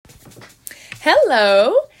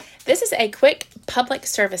Hello! This is a quick public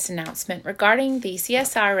service announcement regarding the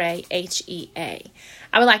CSRA HEA.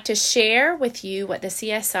 I would like to share with you what the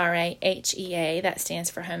CSRA HEA, that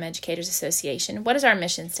stands for Home Educators Association, what is our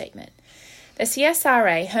mission statement? The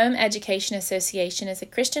CSRA Home Education Association is a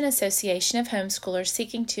Christian association of homeschoolers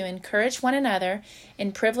seeking to encourage one another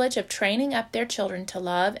in privilege of training up their children to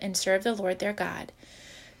love and serve the Lord their God.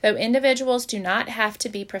 Though individuals do not have to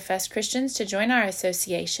be professed Christians to join our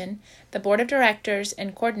association, the board of directors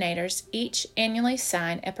and coordinators each annually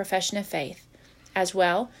sign a profession of faith. As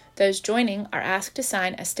well, those joining are asked to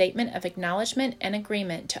sign a statement of acknowledgement and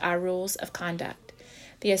agreement to our rules of conduct.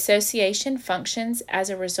 The association functions as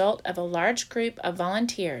a result of a large group of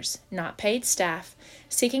volunteers, not paid staff,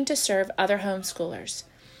 seeking to serve other homeschoolers.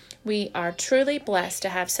 We are truly blessed to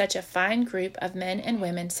have such a fine group of men and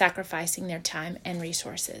women sacrificing their time and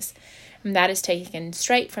resources. And that is taken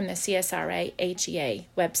straight from the CSRA HEA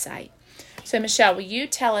website. So, Michelle, will you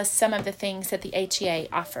tell us some of the things that the HEA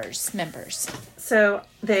offers members? So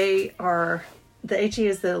the HEA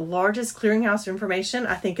is the largest clearinghouse of information,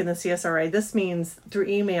 I think, in the CSRA. This means through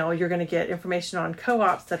email, you're going to get information on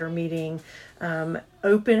co-ops that are meeting,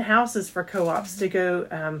 open houses for co-ops to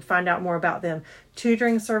go find out more about them,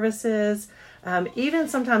 tutoring services. Even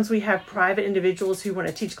sometimes we have private individuals who want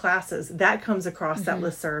to teach classes. That comes across that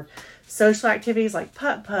listserv. Social activities like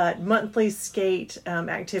putt-putt, monthly skate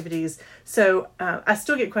activities. So I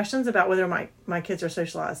still get questions about whether my kids are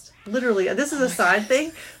socialized. Literally, this is a side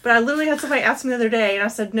thing, but I literally had somebody ask me the other day, and I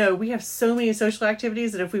said, no, we have so many social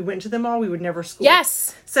activities that if we went to them all, we would never school.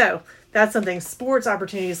 Yes. So that's something. Sports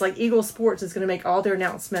opportunities, like Eagle Sports is going to make all their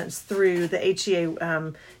announcements through the HEA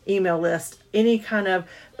email list.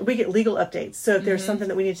 We get legal updates. So if there's something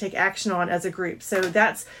that we need to take action on as a group. So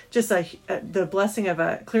that's just the blessing of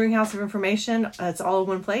a clearinghouse of information. It's all in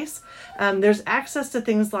one place. There's access to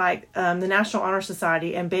things like the National Honor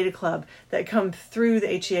Society and Beta Club that come through the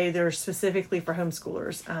HEA that are specifically for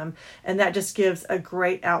homeschoolers. And that just gives a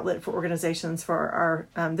great outlet for organizations for our,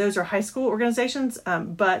 those are high school organizations,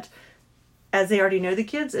 but as they already know the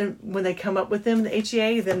kids, and when they come up with them in the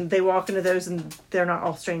HEA, then they walk into those and they're not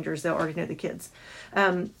all strangers. They'll already know the kids.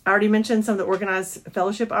 I already mentioned some of the organized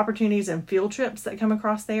fellowship opportunities and field trips that come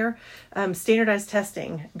across there. Standardized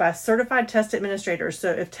testing by certified test administrators.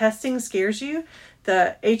 So if testing scares you,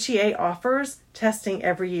 the HEA offers testing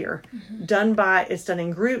every year. It's done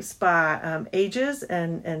in groups by ages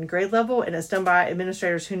and grade level, and it's done by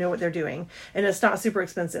administrators who know what they're doing. And it's not super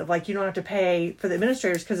expensive. Like, you don't have to pay for the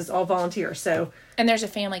administrators because it's all volunteer. And there's a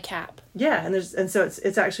family cap. Yeah, and so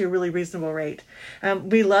it's actually a really reasonable rate.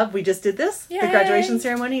 We just did this, Yay! The graduation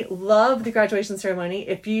ceremony. Love the graduation ceremony.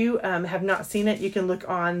 If you have not seen it, you can look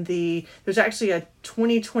on there's actually a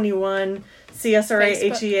 2021 CSRA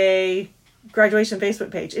Facebook. HEA graduation Facebook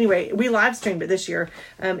page. Anyway, we live streamed it this year.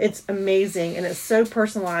 It's amazing, and it's so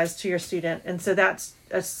personalized to your student. And so that's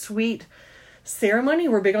a sweet ceremony.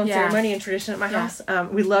 We're big on ceremony and tradition at my house.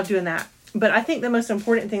 We love doing that. But I think the most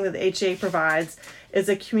important thing that the HEA provides is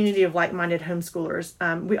a community of like-minded homeschoolers.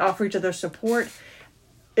 We offer each other support.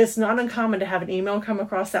 It's not uncommon to have an email come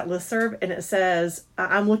across that listserv and it says,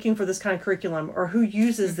 I'm looking for this kind of curriculum, or who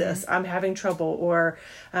uses this? I'm having trouble. Or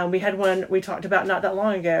we had one we talked about not that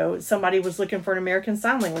long ago. Somebody was looking for an American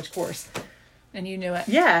Sign Language course. And you knew it.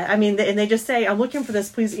 Yeah. I mean, and they just say, I'm looking for this.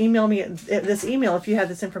 Please email me this email if you have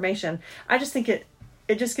this information. I just think it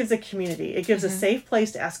just gives a community. It gives a safe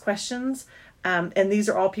place to ask questions. And these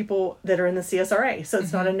are all people that are in the CSRA. So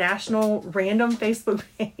it's not a national random Facebook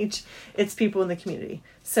page. It's people in the community.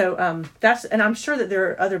 So and I'm sure that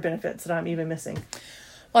there are other benefits that I'm even missing.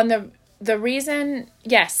 Well, and the reason,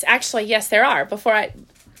 yes, there are.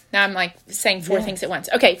 Now I'm like saying four things at once.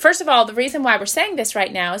 Okay, first of all, the reason why we're saying this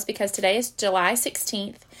right now is because today is July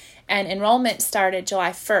 16th. And enrollment started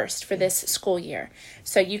July 1st for this school year.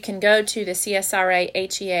 So you can go to the csrahea.org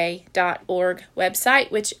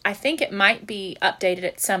website, which I think it might be updated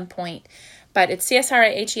at some point. But it's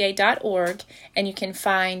csrahea.org, and you can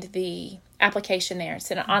find the application there. It's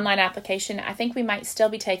an online application. I think we might still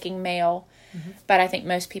be taking mail, but I think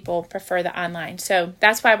most people prefer the online. So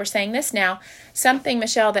that's why we're saying this now. Something,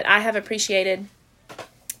 Michelle, that I have appreciated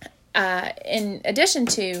in addition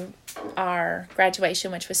to our graduation,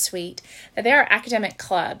 which was sweet, that there are academic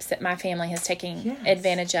clubs that my family has taken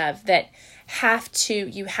advantage of that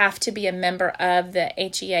you have to be a member of the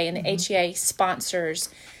HEA, and the HEA sponsors.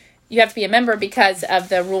 You have to be a member because of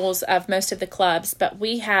the rules of most of the clubs, but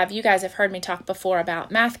you guys have heard me talk before about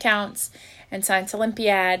Math Counts and Science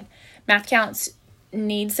Olympiad. Math Counts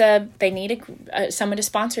need someone to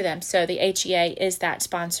sponsor them, so the HEA is that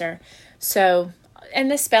sponsor. So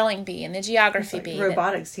and the spelling bee and the geography bee.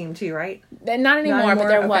 Robotics team too, right? Not anymore, but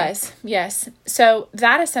there was. Yes. So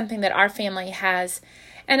that is something that our family has.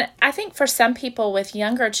 And I think for some people with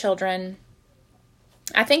younger children,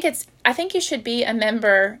 I think you should be a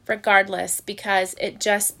member regardless, because it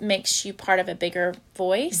just makes you part of a bigger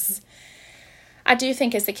voice. Mm-hmm. I do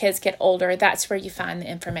think as the kids get older, that's where you find the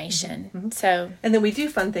information. Mm-hmm. So, and then we do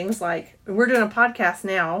fun things like we're doing a podcast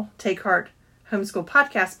now, Take Heart Homeschool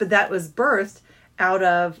Podcast, but that was birthed out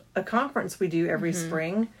of a conference we do every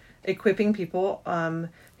spring, equipping people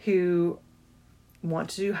who want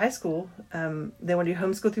to do high school. They want to do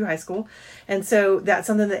homeschool through high school. And so that's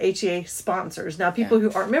something that HEA sponsors. Now, people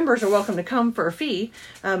who aren't members are welcome to come for a fee,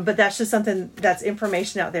 but that's just something that's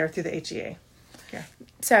information out there through the HEA. Yeah.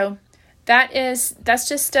 So that's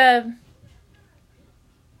just I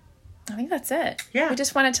think that's it. Yeah. We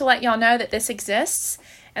just wanted to let y'all know that this exists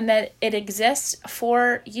and that it exists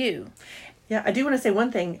for you. Yeah, I do want to say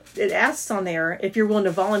one thing. It asks on there if you're willing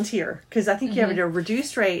to volunteer, because I think you have a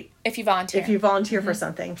reduced rate if you volunteer for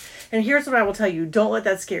something. And here's what I will tell you. Don't let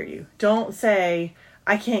that scare you. Don't say,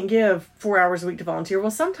 I can't give 4 hours a week to volunteer.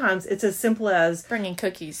 Well, sometimes it's as simple as bringing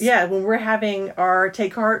cookies. Yeah, when we're having our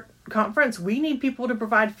Take Heart conference, we need people to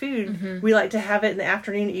provide food. We like to have it in the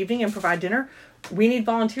afternoon, evening, and provide dinner. We need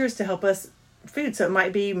volunteers to help us food. So it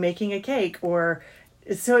might be making a cake, or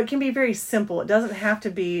so it can be very simple. It doesn't have to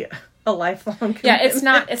be a lifelong commitment. Yeah, it's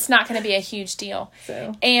not going to be a huge deal.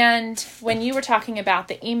 So. And when you were talking about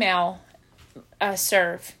the email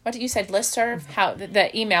serve, what did you said, listserv? How the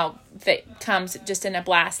email that comes just in a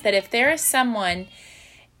blast, that if there is someone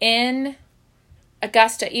in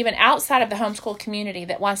Augusta, even outside of the homeschool community,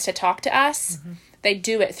 that wants to talk to us, they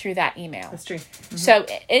do it through that email. That's true. So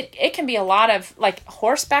it can be a lot of, like,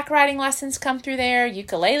 horseback riding lessons come through there,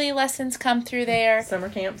 ukulele lessons come through there.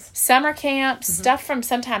 Summer camps, stuff from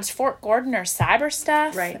sometimes Fort Gordon or cyber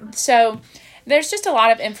stuff. Right. So there's just a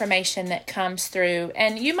lot of information that comes through,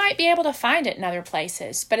 and you might be able to find it in other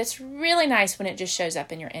places, but it's really nice when it just shows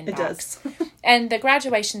up in your inbox. It does. And the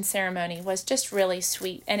graduation ceremony was just really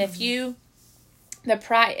sweet. And if you...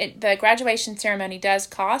 The graduation ceremony does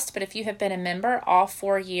cost, but if you have been a member all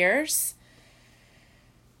 4 years,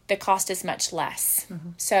 the cost is much less.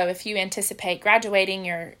 So if you anticipate graduating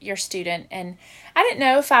your student, and I didn't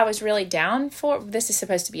know if I was really down for, this is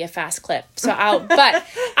supposed to be a fast clip, but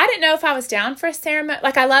I didn't know if I was down for a ceremony.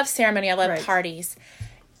 Like, I love ceremony, I love parties.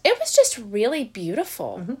 It was just really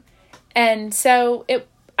beautiful. And so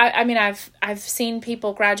I've seen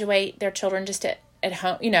people graduate their children just at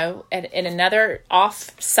home, in another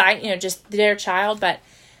off-site, just their child. But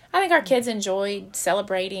I think our kids enjoyed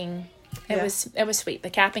celebrating. It was sweet.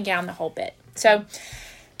 The cap and gown, the whole bit. So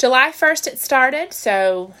July 1st it started.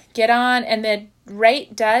 So get on. And the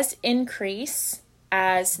rate does increase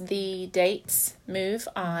as the dates move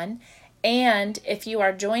on. And if you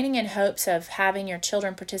are joining in hopes of having your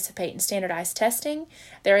children participate in standardized testing,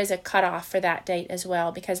 there is a cutoff for that date as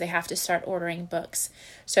well, because they have to start ordering books.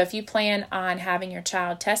 So if you plan on having your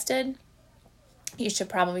child tested, you should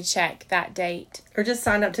probably check that date. Or just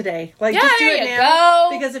sign up today. Just do it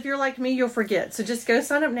now. Because if you're like me, you'll forget. So just go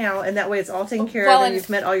sign up now, and that way it's all taken care of and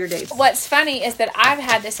you've met all your dates. What's funny is that I've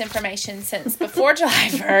had this information since before July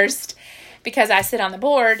 1st, because I sit on the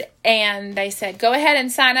board, and they said, go ahead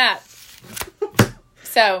and sign up.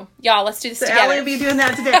 So, y'all, let's do this together. Allie will be doing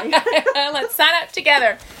that today. Let's sign up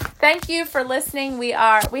together. Thank you for listening. We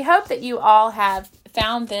hope that you all have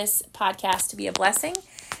found this podcast to be a blessing,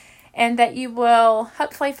 and that you will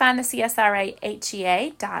hopefully find the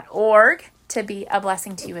CSRAHEA.org to be a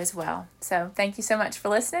blessing to you as well. So, thank you so much for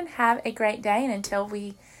listening. Have a great day, and until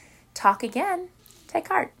we talk again, take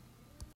heart.